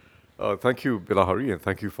Thank you, Bilahari, and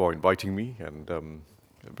thank you for inviting me. And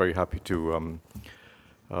very happy to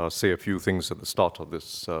say a few things at the start of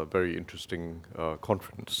this very interesting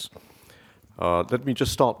conference. Let me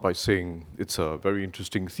just start by saying it's a very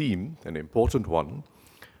interesting theme, an important one.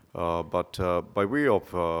 But by way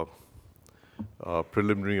of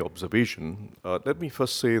preliminary observation, let me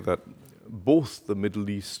first say that both the Middle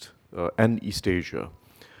East and East Asia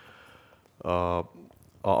are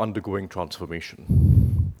undergoing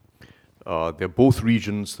transformation. They're both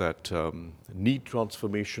regions that need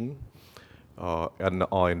transformation and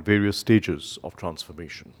are in various stages of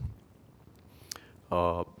transformation.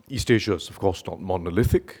 East Asia is, of course, not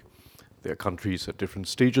monolithic. There are countries at different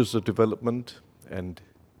stages of development, and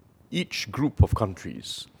each group of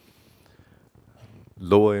countries,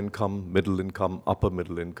 lower income, middle income, upper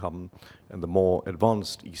middle income, and the more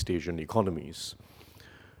advanced East Asian economies,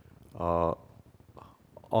 are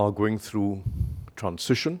going through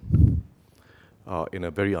transition in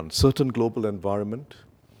a very uncertain global environment,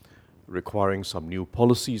 requiring some new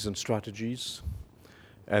policies and strategies,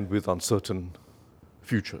 and with uncertain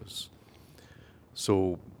futures.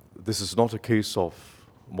 So this is not a case of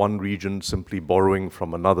one region simply borrowing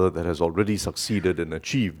from another that has already succeeded and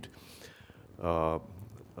achieved a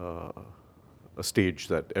stage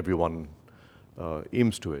that everyone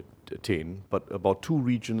aims to attain, but about two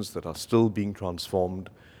regions that are still being transformed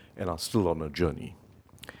and are still on a journey.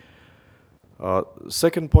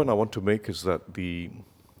 Second point I want to make is that the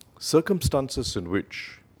circumstances in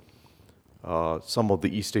which some of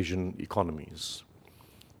the East Asian economies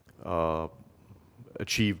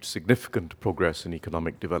achieved significant progress in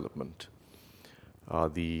economic development,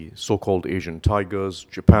 the so-called Asian tigers,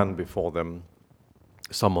 Japan before them,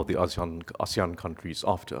 some of the ASEAN countries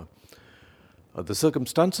after, the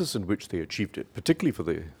circumstances in which they achieved it, particularly for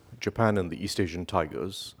the Japan and the East Asian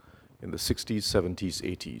tigers in the 60s, 70s,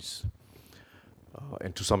 80s,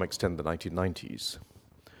 and to some extent the 1990s,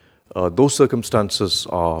 those circumstances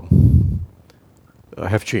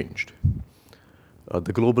have changed.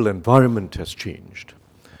 The global environment has changed,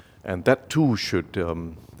 and that too should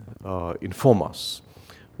inform us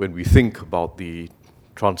when we think about the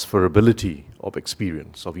transferability of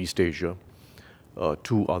experience of East Asia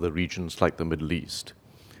to other regions like the Middle East.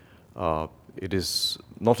 It is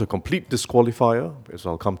not a complete disqualifier, as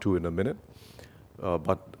I'll come to in a minute,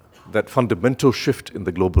 but that fundamental shift in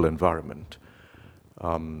the global environment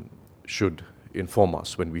should inform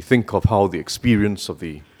us when we think of how the experience of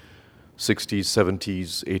the 60s,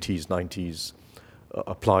 70s, 80s, 90s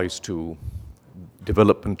applies to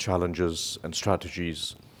development challenges and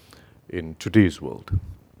strategies in today's world.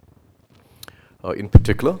 In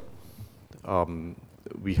particular,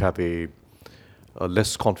 we have a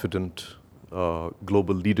less confident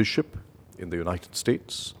global leadership in the United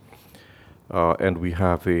States, and we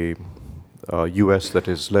have a US that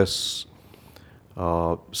is less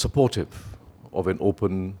supportive of an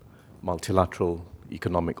open multilateral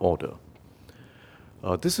economic order.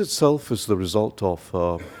 This itself is the result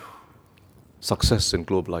of success in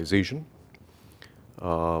globalization,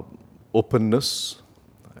 openness,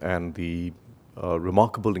 and the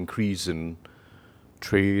remarkable increase in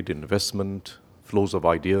trade, investment, flows of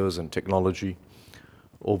ideas and technology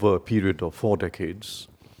over a period of 4 decades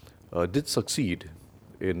did succeed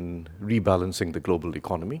in rebalancing the global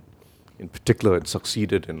economy. In particular, it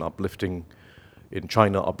succeeded in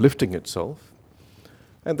China uplifting itself,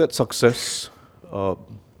 and that success,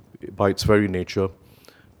 by its very nature,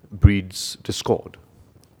 breeds discord,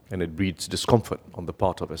 and it breeds discomfort on the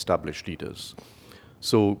part of established leaders.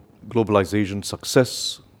 So globalization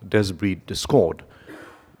success does breed discord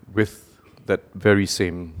with that very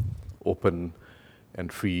same open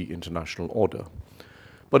and free international order.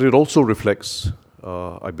 But it also reflects,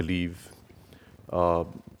 I believe,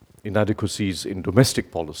 inadequacies in domestic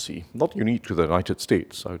policy, not unique to the United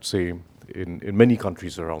States, I would say in many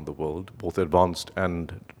countries around the world, both advanced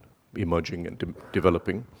and emerging and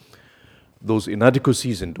developing. Those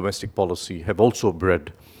inadequacies in domestic policy have also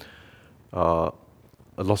bred a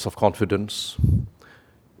loss of confidence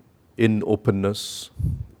in openness,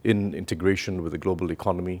 in integration with the global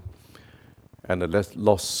economy, and a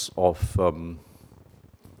loss of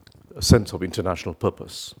a sense of international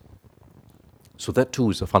purpose. So that too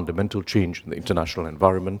is a fundamental change in the international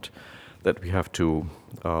environment that we have to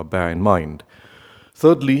bear in mind.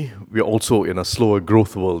 Thirdly, we are also in a slower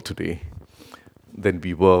growth world today than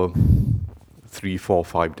we were 3, 4,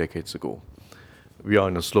 5 decades ago. We are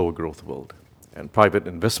in a slower growth world. And private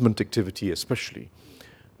investment activity especially,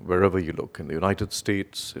 wherever you look, in the United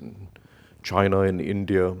States, in China, in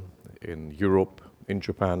India, in Europe, in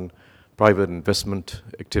Japan, private investment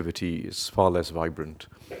activity is far less vibrant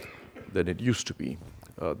than it used to be.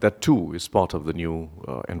 That too is part of the new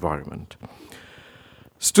environment.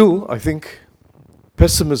 Still, I think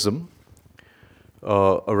pessimism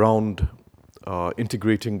around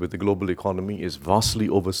integrating with the global economy is vastly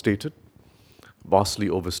overstated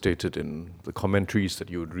in the commentaries that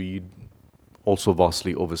you would read, also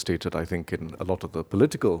vastly overstated, I think, in a lot of the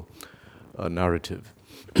political narrative.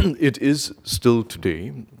 It is still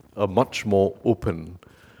today a much more open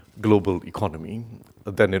global economy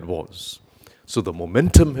than it was. So the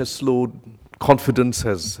momentum has slowed, confidence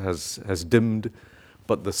has dimmed,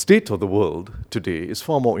 but the state of the world today is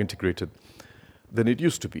far more integrated than it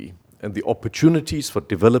used to be. And the opportunities for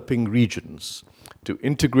developing regions to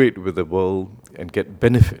integrate with the world and get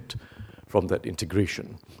benefit from that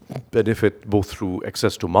integration, benefit both through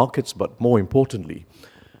access to markets, but more importantly,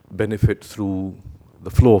 benefit through the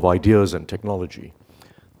flow of ideas and technology,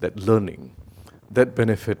 that learning, that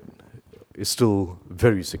benefit is still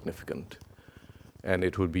very significant. And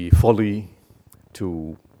it would be folly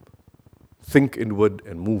to think inward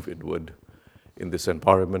and move inward in this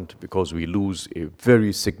environment, because we lose a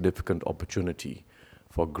very significant opportunity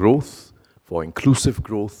for growth, for inclusive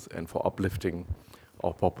growth, and for uplifting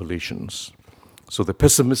our populations. So the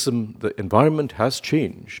pessimism, the environment has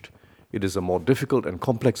changed. It is a more difficult and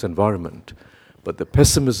complex environment, but the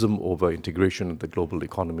pessimism over integration in the global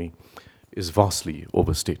economy is vastly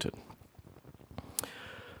overstated.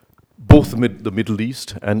 Both the Middle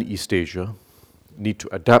East and East Asia need to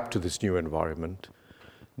adapt to this new environment,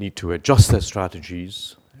 need to adjust their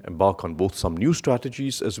strategies, embark on both some new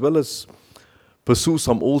strategies as well as pursue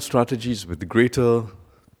some old strategies with greater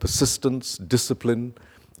persistence, discipline,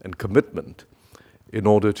 and commitment in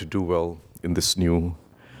order to do well in this new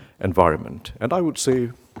environment. And I would say,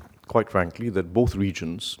 quite frankly, that both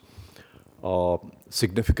regions are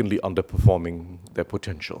significantly underperforming their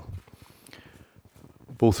potential.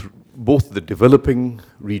 Both the developing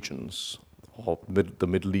regions of the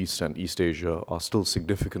Middle East and East Asia are still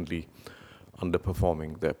significantly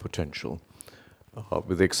underperforming their potential,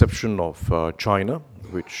 with the exception of China,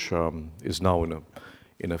 which is now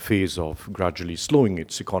in a phase of gradually slowing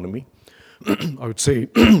its economy. I would say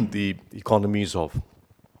the economies of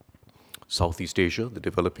Southeast Asia, the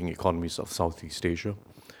developing economies of Southeast Asia,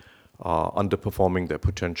 are underperforming their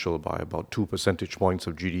potential by about 2 percentage points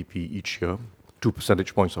of GDP each year, 2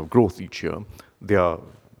 percentage points of growth each year.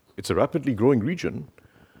 It's a rapidly growing region,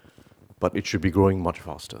 but it should be growing much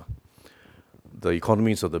faster. The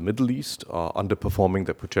economies of the Middle East are underperforming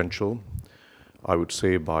their potential, I would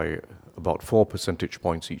say, by about 4 percentage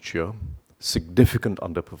points each year, significant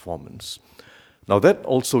underperformance. Now that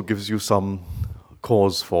also gives you some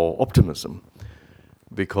cause for optimism,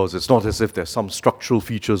 because it's not as if there's some structural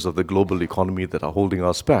features of the global economy that are holding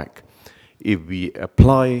us back. If we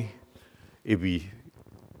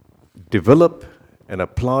develop and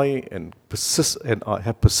apply and persist and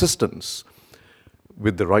have persistence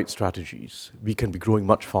with the right strategies, we can be growing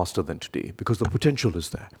much faster than today, because the potential is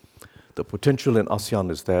there. The potential in ASEAN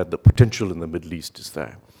is there, the potential in the Middle East is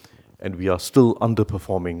there, and we are still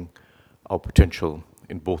underperforming our potential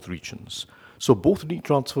in both regions. So both need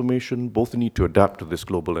transformation, both need to adapt to this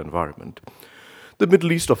global environment. The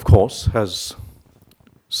Middle East, of course, has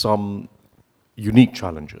some unique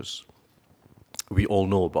challenges. We all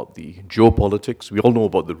know about the geopolitics, we all know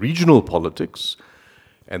about the regional politics,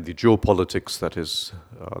 and the geopolitics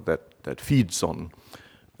that feeds on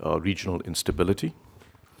regional instability.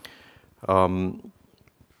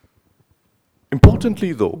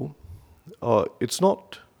 Importantly, though, it's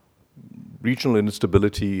not regional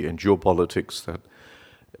instability and geopolitics that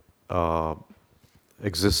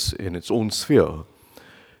exists in its own sphere.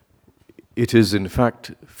 It is, in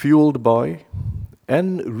fact, fueled by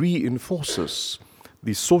and reinforces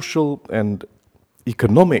the social and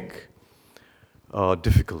economic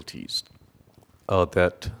difficulties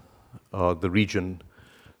that the region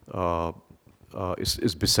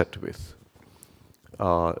is beset with.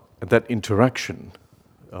 And that interaction,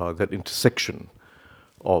 that intersection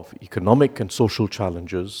of economic and social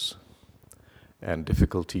challenges and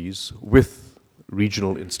difficulties with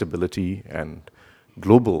regional instability and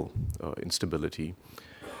global instability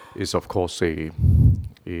is, of course, a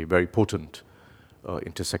very potent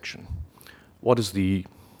intersection. What is the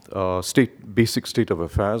basic state of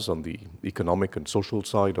affairs on the economic and social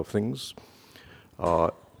side of things?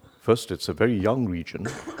 First, it's a very young region,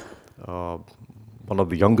 one of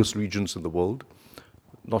the youngest regions in the world,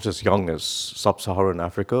 not as young as sub-Saharan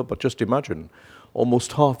Africa, but just imagine,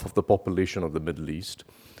 almost half of the population of the Middle East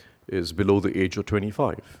is below the age of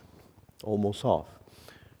 25, almost half.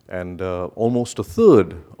 And almost a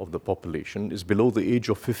third of the population is below the age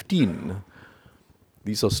of 15.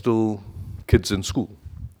 these are still kids in school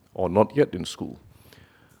or not yet in school.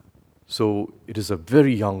 So it is a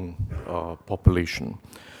very young population.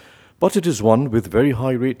 But it is one with very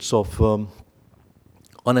high rates of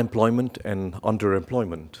unemployment and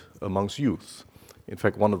underemployment amongst youth. In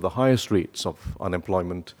fact, one of the highest rates of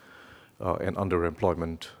unemployment and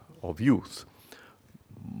underemployment of youth,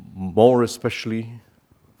 more especially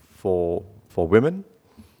for women,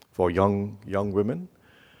 for young women,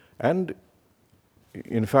 and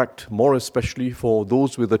in fact, more especially for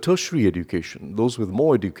those with a tertiary education. Those with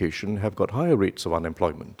more education have got higher rates of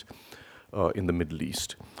unemployment in the Middle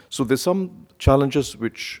East. So there's some challenges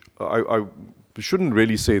which I shouldn't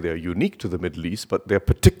really say they're unique to the Middle East, but they're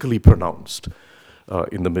particularly pronounced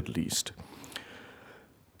in the Middle East.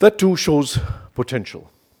 That too shows potential.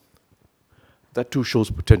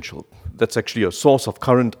 That's actually a source of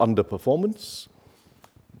current underperformance,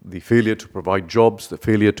 the failure to provide jobs, the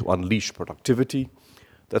failure to unleash productivity.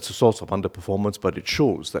 That's a source of underperformance, but it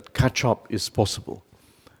shows that catch-up is possible.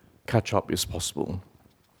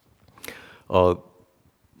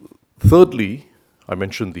 Thirdly, I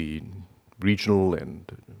mentioned the regional and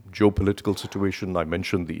geopolitical situation. I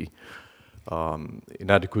mentioned the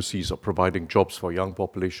inadequacies of providing jobs for a young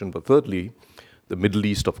population. But thirdly, the Middle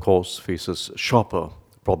East, of course, faces sharper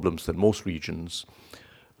problems than most regions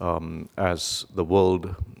as the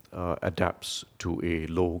world adapts to a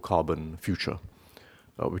low-carbon future,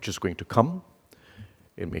 which is going to come.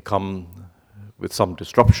 It may come with some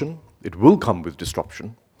disruption. It will come with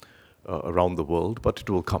disruption around the world, but it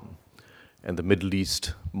will come. And the Middle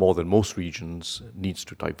East, more than most regions, needs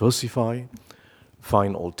to diversify,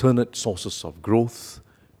 find alternate sources of growth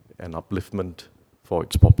and upliftment for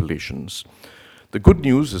its populations. The good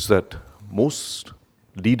news is that most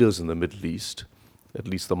leaders in the Middle East, at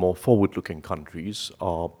least the more forward-looking countries,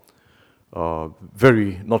 are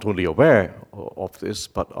very not only aware of this,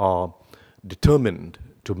 but are determined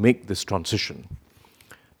to make this transition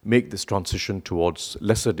towards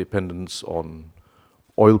lesser dependence on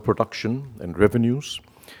oil production and revenues,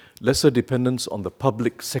 lesser dependence on the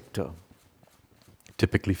public sector,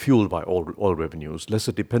 typically fueled by oil revenues,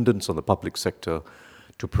 lesser dependence on the public sector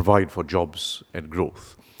to provide for jobs and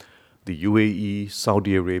growth. The UAE,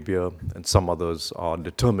 Saudi Arabia, and some others are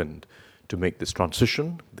determined to make this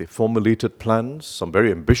transition. They formulated plans, some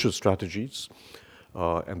very ambitious strategies,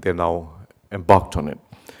 and they're now embarked on it.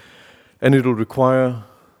 And it will require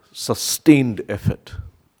sustained effort,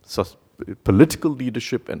 political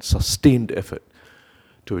leadership and sustained effort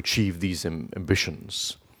to achieve these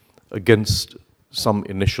ambitions against some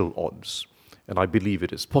initial odds. And I believe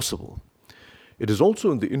it is possible. It is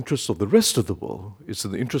also in the interest of the rest of the world, it's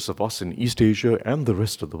in the interest of us in East Asia and the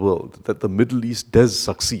rest of the world that the Middle East does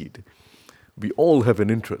succeed. We all have an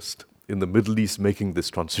interest in the Middle East making this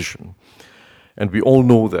transition. And we all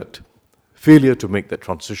know that failure to make that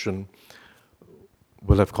transition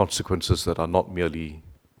will have consequences that are not merely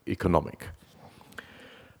economic.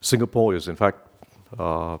 Singapore is, in fact,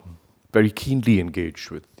 very keenly engaged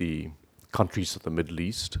with the countries of the Middle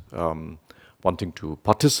East, wanting to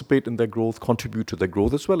participate in their growth, contribute to their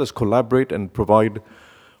growth, as well as collaborate and provide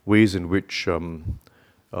ways in which,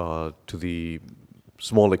 to the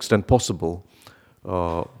small extent possible,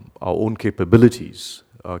 our own capabilities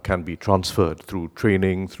can be transferred through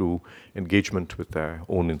training, through engagement with their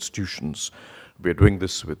own institutions. We're doing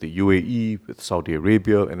this with the UAE, with Saudi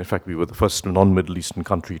Arabia, and in fact we were the first non-Middle Eastern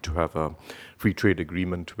country to have a free trade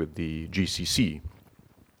agreement with the GCC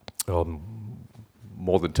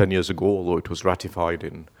more than 10 years ago, although it was ratified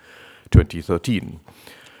in 2013.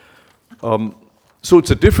 So it's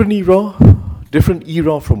a different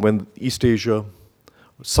era from when East Asia,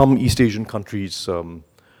 some East Asian countries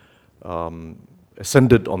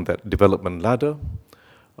ascended on that development ladder.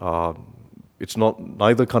 It's not,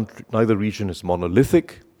 neither region is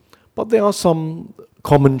monolithic, but there are some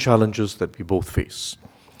common challenges that we both face.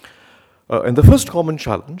 And the first common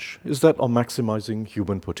challenge is that of maximizing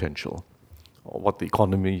human potential, or what the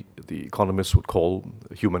economists would call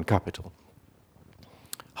human capital.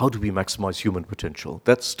 How do we maximize human potential?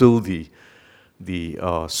 That's still the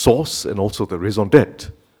source and also the raison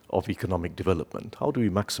d'etre of economic development. How do we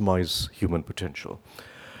maximize human potential?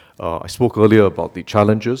 I spoke earlier about the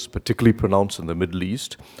challenges, particularly pronounced in the Middle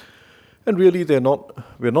East, and really we're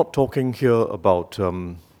not talking here about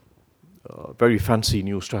very fancy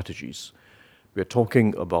new strategies. We're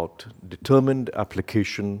talking about determined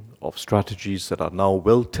application of strategies that are now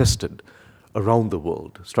well tested around the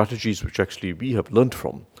world, strategies which actually we have learned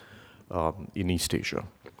from in East Asia.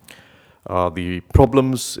 The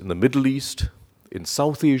problems in the Middle East, in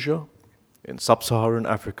South Asia, in Sub-Saharan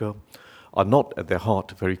Africa, are not at their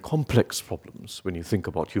heart very complex problems when you think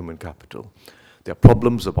about human capital. They are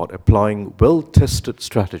problems about applying well-tested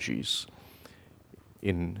strategies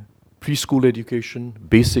in preschool education,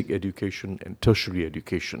 basic education, and tertiary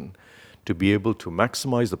education to be able to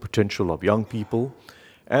maximize the potential of young people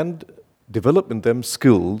and develop in them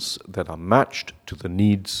skills that are matched to the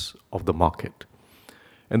needs of the market.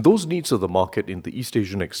 And those needs of the market in the East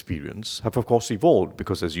Asian experience have, of course, evolved,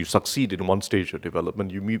 because as you succeed in one stage of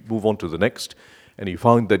development, you move on to the next, and you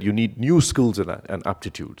find that you need new skills and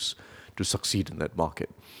aptitudes to succeed in that market.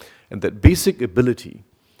 And that basic ability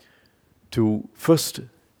to first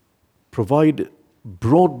provide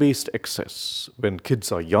broad-based access when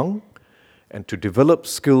kids are young, and to develop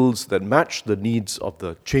skills that match the needs of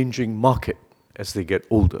the changing market as they get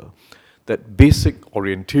older. That basic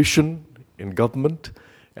orientation in government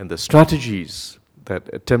and the strategies that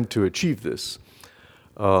attempt to achieve this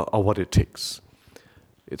are what it takes.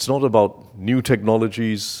 It's not about new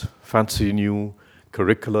technologies, fancy new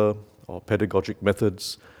curricula or pedagogic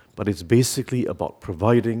methods, but it's basically about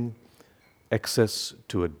providing access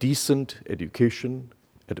to a decent education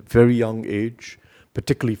at a very young age,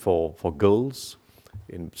 particularly for girls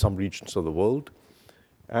in some regions of the world,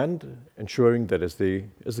 and ensuring that as the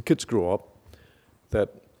kids grow up, that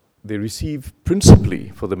they receive principally,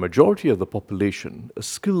 for the majority of the population, a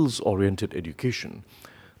skills-oriented education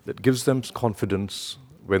that gives them confidence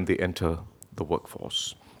when they enter the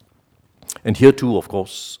workforce. And here too, of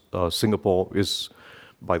course, Singapore is,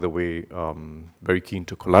 by the way, very keen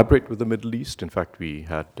to collaborate with the Middle East. In fact, we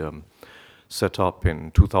had set up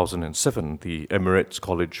in 2007 the Emirates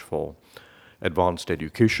College for Advanced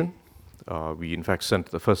Education. We, in fact,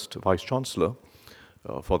 sent the first Vice-Chancellor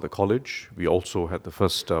for the college. We also had the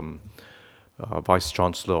first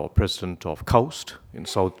Vice-Chancellor or President of KAUST in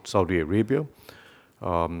Saudi Arabia.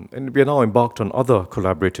 And we are now embarked on other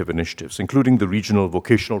collaborative initiatives, including the Regional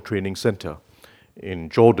Vocational Training Center in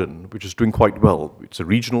Jordan, which is doing quite well. It's a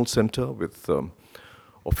regional center with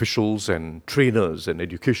officials and trainers and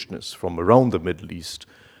educationists from around the Middle East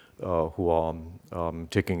who are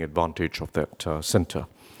taking advantage of that center.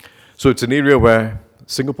 So it's an area where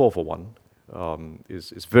Singapore, for one,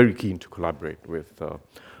 is very keen to collaborate with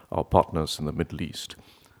our partners in the Middle East.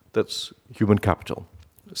 That's human capital.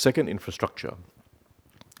 Second, infrastructure.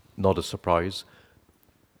 Not a surprise.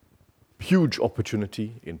 Huge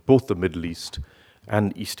opportunity in both the Middle East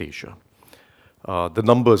and East Asia. The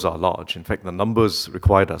numbers are large. In fact, the numbers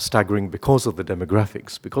required are staggering because of the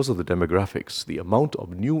demographics. Because of the demographics, the amount of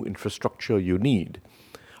new infrastructure you need,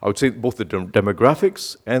 I would say both the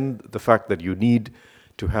demographics and the fact that you need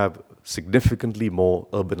to have significantly more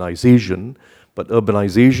urbanization, but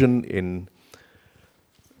urbanization in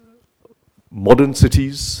modern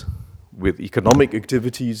cities with economic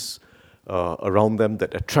activities around them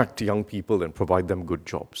that attract young people and provide them good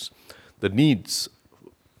jobs. The needs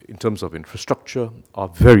in terms of infrastructure are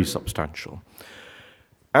very substantial.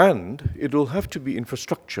 And it will have to be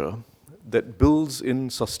infrastructure that builds in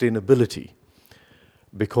sustainability,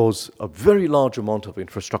 because a very large amount of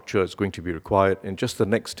infrastructure is going to be required in just the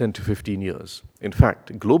next 10 to 15 years. In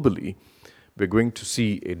fact, globally, we're going to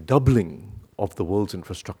see a doubling of the world's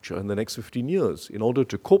infrastructure in the next 15 years in order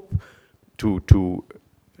to cope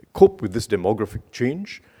with this demographic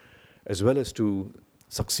change, as well as to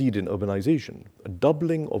succeed in urbanization, a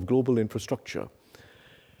doubling of global infrastructure.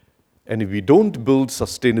 And if we don't build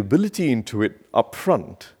sustainability into it up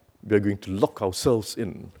front, we are going to lock ourselves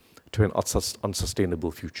in to an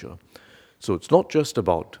unsustainable future. So it's not just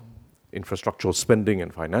about infrastructural spending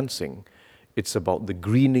and financing, it's about the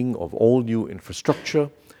greening of all new infrastructure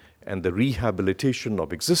and the rehabilitation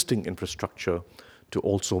of existing infrastructure to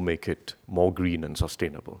also make it more green and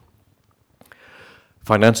sustainable.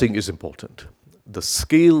 Financing is important. The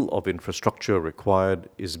scale of infrastructure required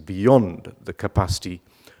is beyond the capacity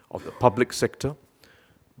of the public sector,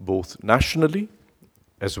 both nationally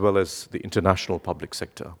as well as the international public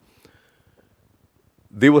sector.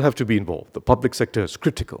 They will have to be involved. The public sector is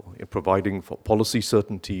critical in providing for policy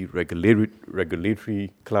certainty,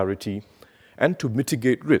 regulatory clarity, and to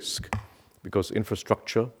mitigate risk, because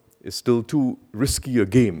infrastructure is still too risky a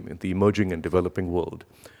game in the emerging and developing world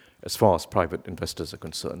as far as private investors are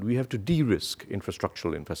concerned. We have to de-risk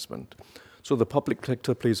infrastructural investment. So the public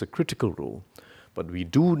sector plays a critical role, but we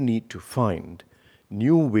do need to find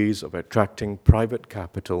new ways of attracting private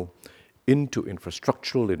capital into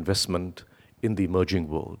infrastructural investment in the emerging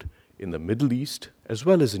world, in the Middle East, as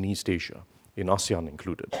well as in East Asia, in ASEAN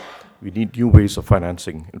included. We need new ways of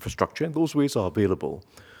financing infrastructure, and those ways are available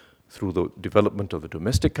through the development of the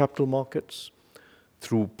domestic capital markets,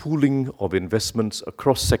 through pooling of investments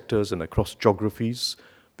across sectors and across geographies,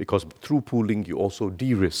 because through pooling you also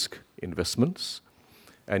de-risk investments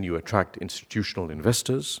and you attract institutional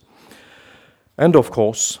investors. And of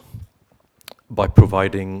course, by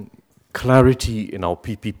providing clarity in our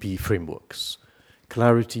PPP frameworks,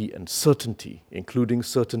 clarity and certainty, including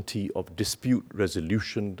certainty of dispute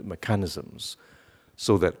resolution mechanisms,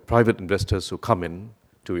 so that private investors who come in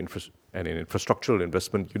to in infrastructural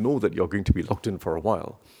investment, you know that you're going to be locked in for a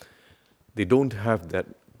while. They don't have that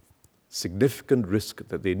significant risk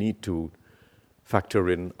that they need to factor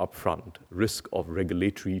in upfront, risk of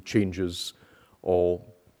regulatory changes or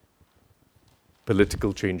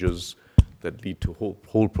political changes that lead to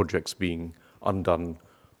whole projects being undone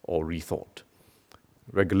or rethought.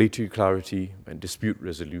 Regulatory clarity and dispute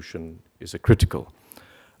resolution is a critical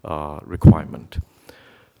requirement.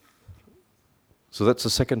 So that's the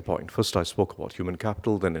second point. First, I spoke about human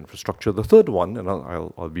capital, then infrastructure. The third one, and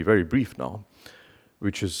I'll be very brief now,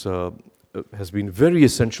 which has been very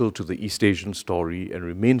essential to the East Asian story and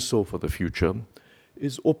remains so for the future,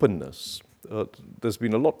 is openness. There's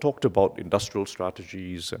been a lot talked about industrial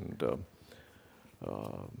strategies and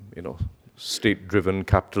state-driven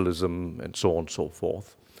capitalism and so on and so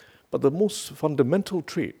forth. But the most fundamental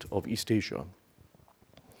trait of East Asia,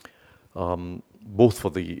 both for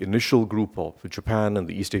the initial group of Japan and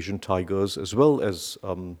the East Asian Tigers, as well as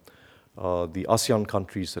the ASEAN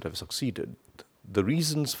countries that have succeeded, the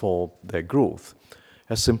reasons for their growth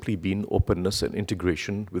has simply been openness and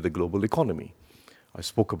integration with the global economy. I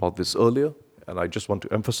spoke about this earlier, and I just want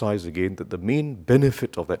to emphasize again that the main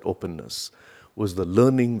benefit of that openness was the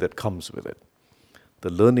learning that comes with it. The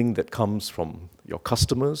learning that comes from your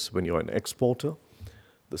customers when you're an exporter,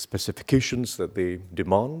 the specifications that they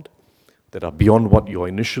demand that are beyond what you're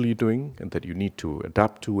initially doing and that you need to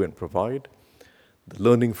adapt to and provide, the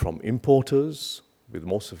learning from importers with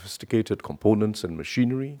more sophisticated components and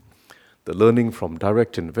machinery, the learning from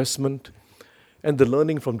direct investment, and the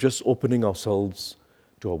learning from just opening ourselves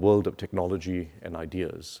to a world of technology and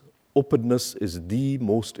ideas. Openness is the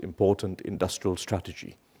most important industrial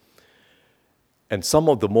strategy. And some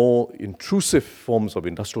of the more intrusive forms of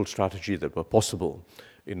industrial strategy that were possible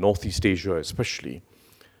in Northeast Asia especially,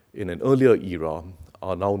 in an earlier era,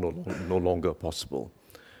 are now no longer possible.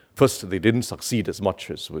 First, they didn't succeed as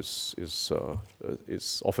much as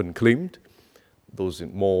is often claimed. Those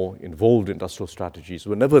more involved industrial strategies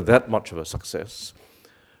were never that much of a success.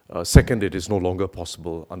 Second, it is no longer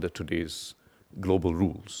possible under today's global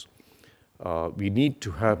rules. We need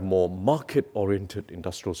to have more market-oriented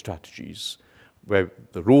industrial strategies where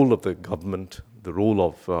the role of the government, the role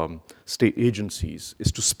of state agencies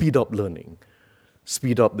is to speed up learning,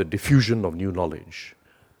 speed up the diffusion of new knowledge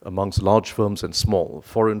amongst large firms and small,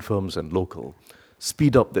 foreign firms and local,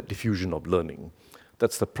 speed up that diffusion of learning.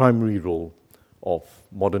 That's the primary role of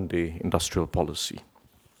modern-day industrial policy.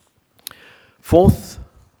 Fourth,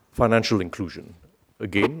 financial inclusion.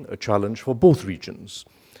 Again, a challenge for both regions.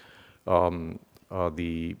 The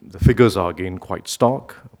figures are again quite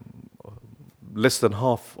stark. Less than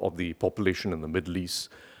half of the population in the Middle East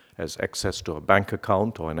has access to a bank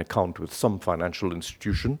account or an account with some financial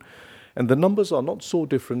institution. And the numbers are not so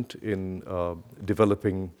different in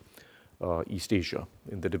developing East Asia,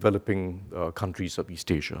 in the developing countries of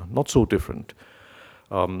East Asia. Not so different.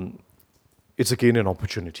 It's again an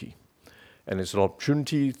opportunity. And it's an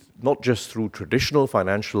opportunity not just through traditional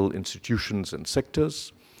financial institutions and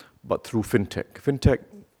sectors, but through fintech. Fintech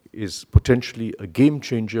is potentially a game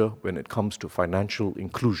changer when it comes to financial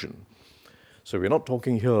inclusion. So we're not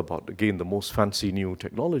talking here about, again, the most fancy new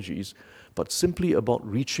technologies, but simply about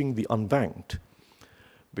reaching the unbanked.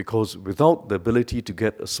 Because without the ability to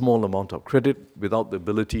get a small amount of credit, without the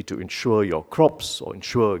ability to insure your crops or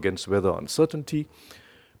insure against weather uncertainty,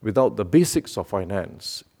 without the basics of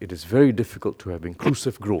finance, it is very difficult to have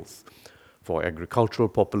inclusive growth for agricultural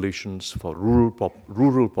populations, for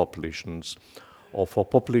rural populations, or for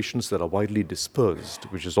populations that are widely dispersed,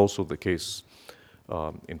 which is also the case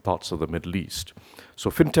in parts of the Middle East. So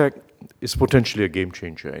fintech is potentially a game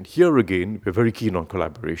changer. And here again, we're very keen on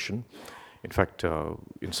collaboration. In fact,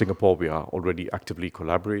 in Singapore, we are already actively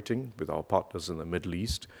collaborating with our partners in the Middle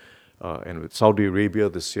East. And with Saudi Arabia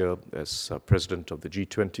this year as president of the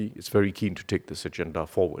G20, is very keen to take this agenda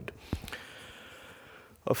forward.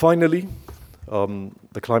 Finally,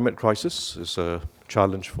 the climate crisis is a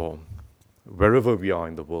challenge for wherever we are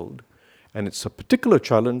in the world. And it's a particular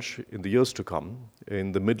challenge in the years to come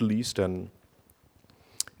in the Middle East and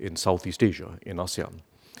in Southeast Asia, in ASEAN.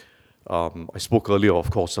 I spoke earlier, of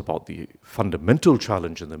course, about the fundamental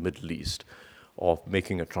challenge in the Middle East of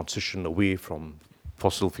making a transition away from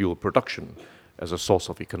fossil fuel production as a source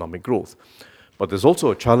of economic growth. But there's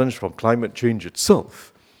also a challenge from climate change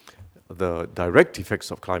itself the direct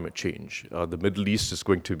effects of climate change. The Middle East is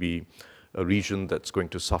going to be a region that's going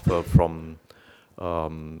to suffer from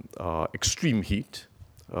extreme heat.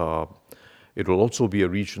 It will also be a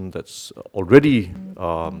region that's already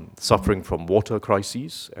suffering from water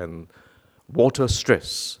crises, and water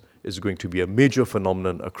stress is going to be a major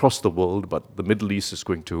phenomenon across the world, but the Middle East is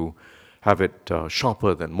going to have it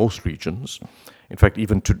sharper than most regions. In fact,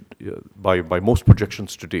 even by most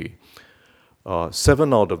projections today,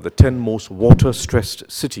 7 out of the 10 most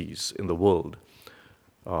water-stressed cities in the world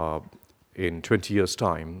in 20 years'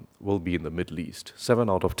 time will be in the Middle East. 7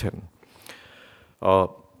 out of 10.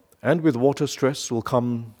 And with water stress will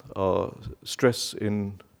come stress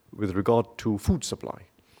with regard to food supply,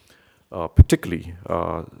 particularly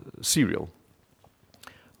cereal.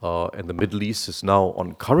 And the Middle East is now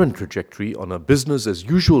on current trajectory, on a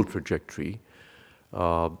business-as-usual trajectory,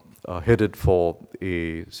 headed for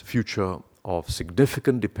a future of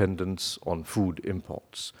significant dependence on food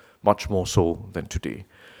imports, much more so than today.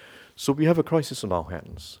 So we have a crisis on our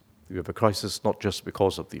hands. We have a crisis not just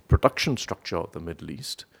because of the production structure of the Middle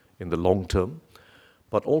East in the long term,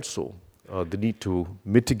 but also the need to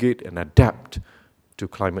mitigate and adapt to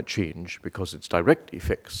climate change because its direct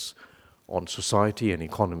effects on society and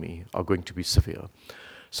economy are going to be severe.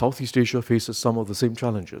 Southeast Asia faces some of the same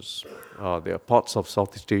challenges. There are parts of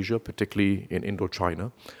Southeast Asia, particularly in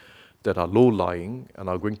Indochina, that are low-lying and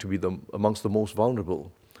are going to be amongst the most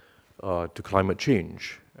vulnerable to climate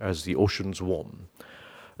change as the oceans warm.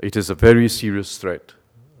 It is a very serious threat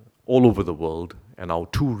all over the world, and our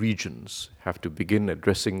two regions have to begin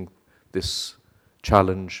addressing this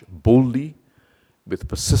challenge boldly, with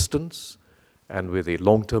persistence, and with a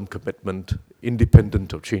long-term commitment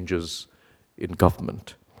independent of changes in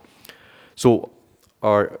government. So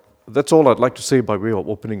that's all I'd like to say by way of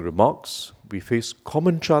opening remarks. We face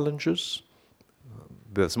common challenges.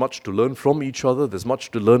 There's much to learn from each other. There's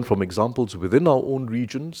much to learn from examples within our own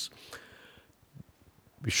regions.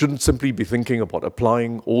 We shouldn't simply be thinking about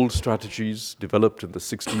applying old strategies developed in the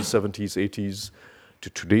 60s, 70s, 80s to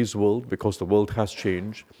today's world, because the world has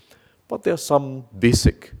changed. But there are some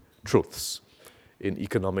basic truths in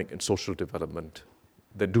economic and social development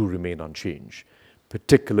that do remain unchanged,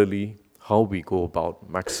 particularly how we go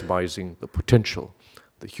about maximizing the potential,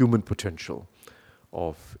 the human potential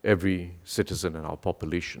of every citizen in our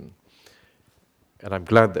population. And I'm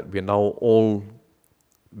glad that we're now all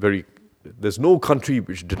there's no country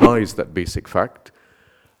which denies that basic fact.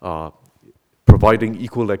 Providing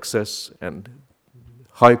equal access and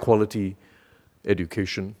high quality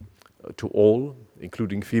education to all,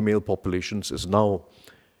 including female populations, is now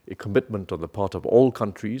a commitment on the part of all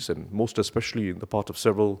countries, and most especially in the part of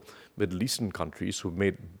several Middle Eastern countries who've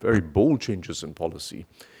made very bold changes in policy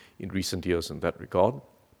in recent years in that regard.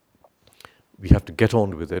 We have to get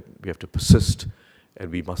on with it, we have to persist,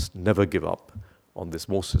 and we must never give up on this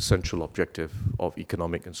most essential objective of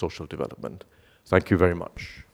economic and social development. Thank you very much.